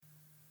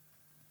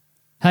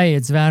Hey,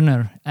 it's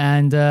Werner,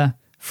 and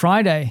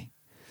Friday.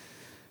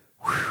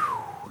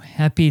 Whew,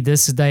 happy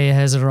this day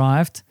has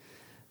arrived.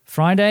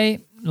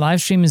 Friday,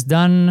 live stream is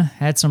done.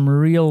 Had some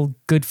real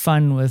good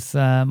fun with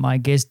my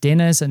guest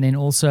Dennis, and then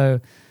also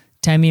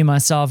Tammy and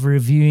myself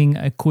reviewing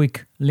a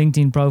quick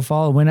LinkedIn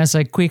profile. When I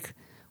say quick,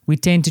 we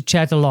tend to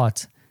chat a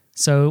lot.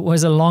 So it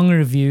was a long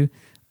review,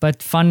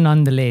 but fun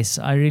nonetheless.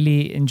 I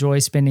really enjoy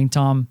spending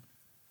time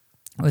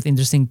with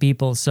interesting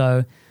people.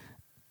 So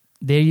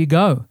there you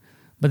go.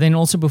 But then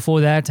also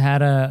before that,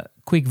 had a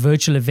quick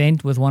virtual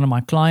event with one of my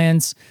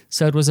clients.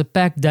 So it was a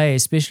packed day,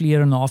 especially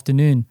here in the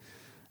afternoon.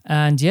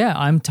 And yeah,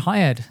 I'm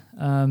tired.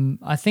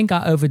 I think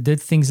I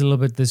overdid things a little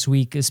bit this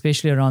week,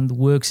 especially around the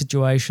work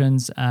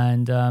situations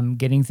and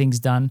getting things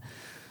done.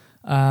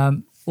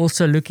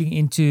 Also looking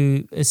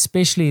into,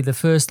 especially the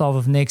first half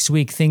of next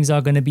week, things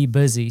are going to be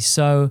busy.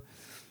 So,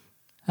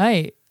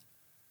 hey,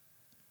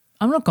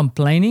 I'm not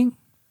complaining.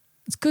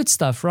 It's good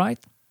stuff, right?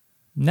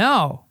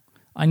 Now,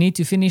 I need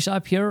to finish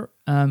up here,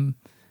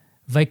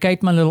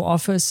 vacate my little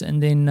office,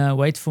 and then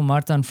wait for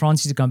Marta and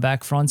Francie to come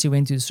back. Francie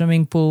went to the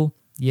swimming pool.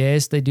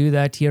 Yes, they do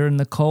that here in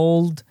the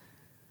cold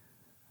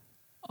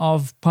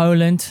of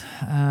Poland,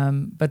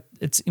 but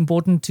it's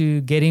important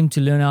to get him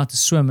to learn how to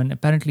swim, and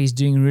apparently he's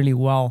doing really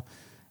well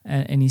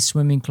in his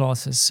swimming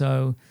classes.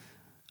 So,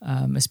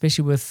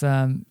 especially with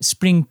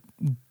spring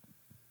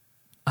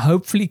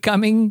hopefully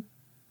coming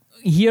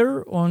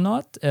here or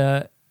not,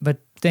 but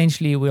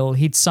potentially we'll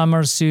hit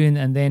summer soon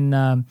and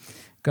then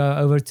go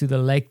over to the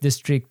Lake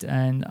District,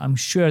 and I'm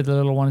sure the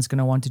little one is going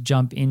to want to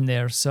jump in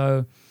there.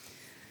 So,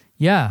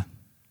 yeah,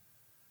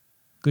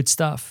 good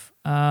stuff.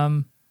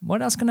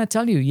 What else can I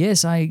tell you?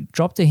 Yes, I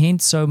dropped a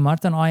hint. So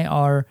Marta and I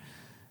are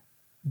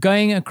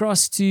going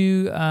across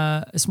to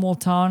a small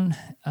town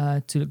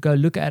to go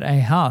look at a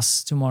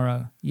house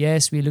tomorrow.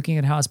 Yes, we're looking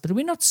at a house, but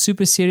we're not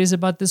super serious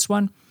about this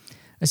one.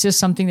 It's just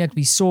something that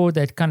we saw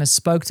that kind of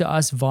spoke to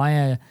us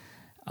via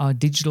our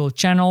digital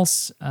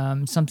channels,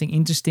 something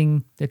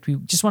interesting that we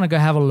just want to go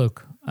have a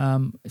look.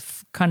 It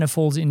kind of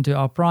falls into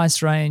our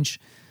price range.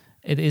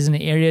 It is an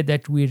area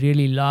that we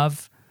really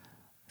love.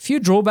 Few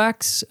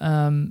drawbacks,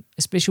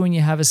 especially when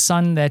you have a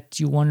son that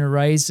you want to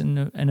raise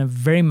in a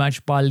very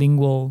much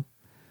bilingual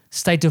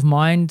state of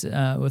mind,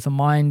 with a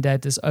mind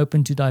that is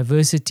open to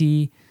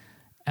diversity.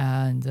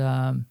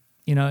 And,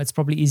 it's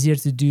probably easier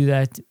to do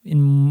that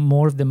in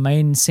more of the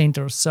main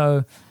centers.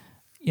 So,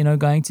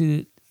 going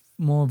to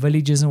more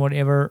villages and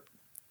whatever,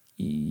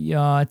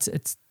 yeah,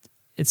 it's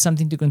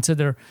something to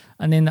consider.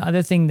 And then the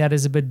other thing that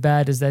is a bit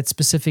bad is that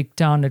specific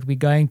town that we're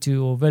going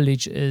to or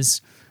village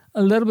is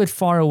a little bit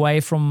far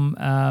away from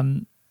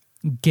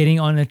getting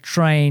on a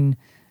train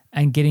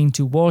and getting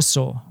to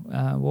Warsaw.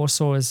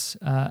 Warsaw is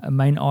a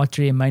main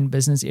artery, a main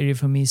business area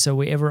for me. So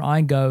wherever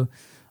I go,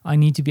 I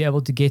need to be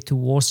able to get to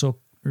Warsaw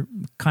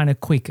kind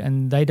of quick.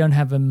 And they don't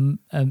have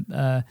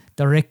a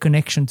direct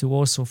connection to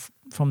Warsaw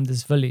from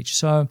this village.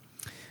 So,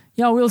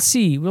 yeah, we'll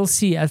see.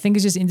 I think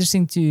it's just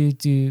interesting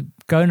to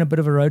go on a bit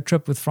of a road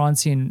trip with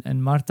Francie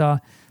and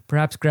Marta.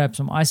 Perhaps grab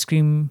some ice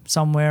cream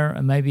somewhere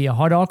and maybe a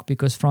hot dog,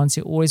 because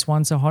Francie always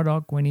wants a hot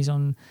dog when he's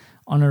on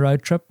a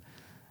road trip.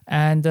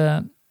 And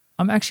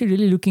I'm actually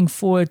really looking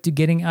forward to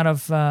getting out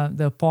of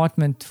the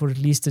apartment for at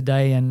least a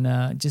day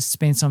and just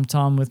spend some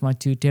time with my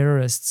two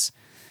terrorists,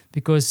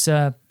 because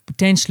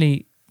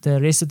potentially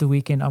the rest of the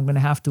weekend I'm going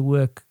to have to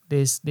work.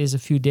 There's a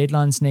few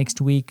deadlines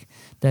next week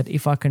that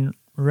if I can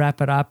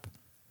wrap it up,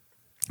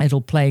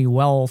 it'll play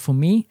well for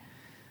me.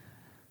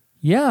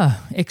 Yeah,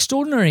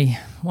 extraordinary.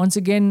 Once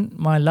again,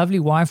 my lovely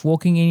wife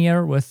walking in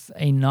here with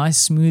a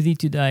nice smoothie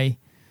today.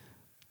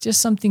 Just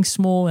something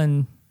small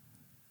and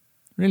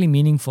really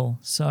meaningful.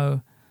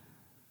 So,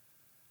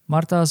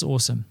 Marta is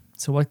awesome.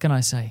 So what can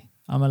I say?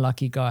 I'm a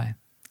lucky guy.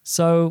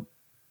 So,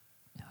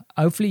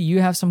 hopefully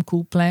you have some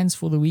cool plans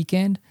for the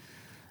weekend.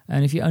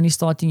 And if you're only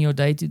starting your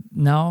day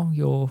now,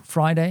 your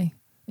Friday,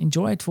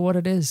 enjoy it for what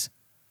it is.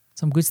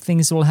 Some good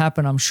things will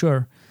happen, I'm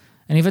sure.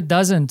 And if it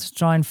doesn't,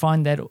 try and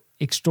find that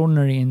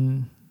extraordinary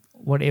in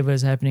whatever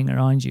is happening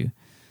around you.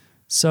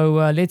 So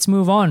let's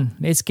move on.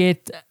 Let's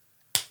get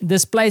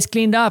this place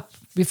cleaned up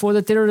before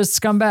the terrorists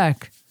come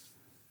back.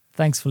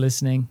 Thanks for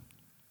listening.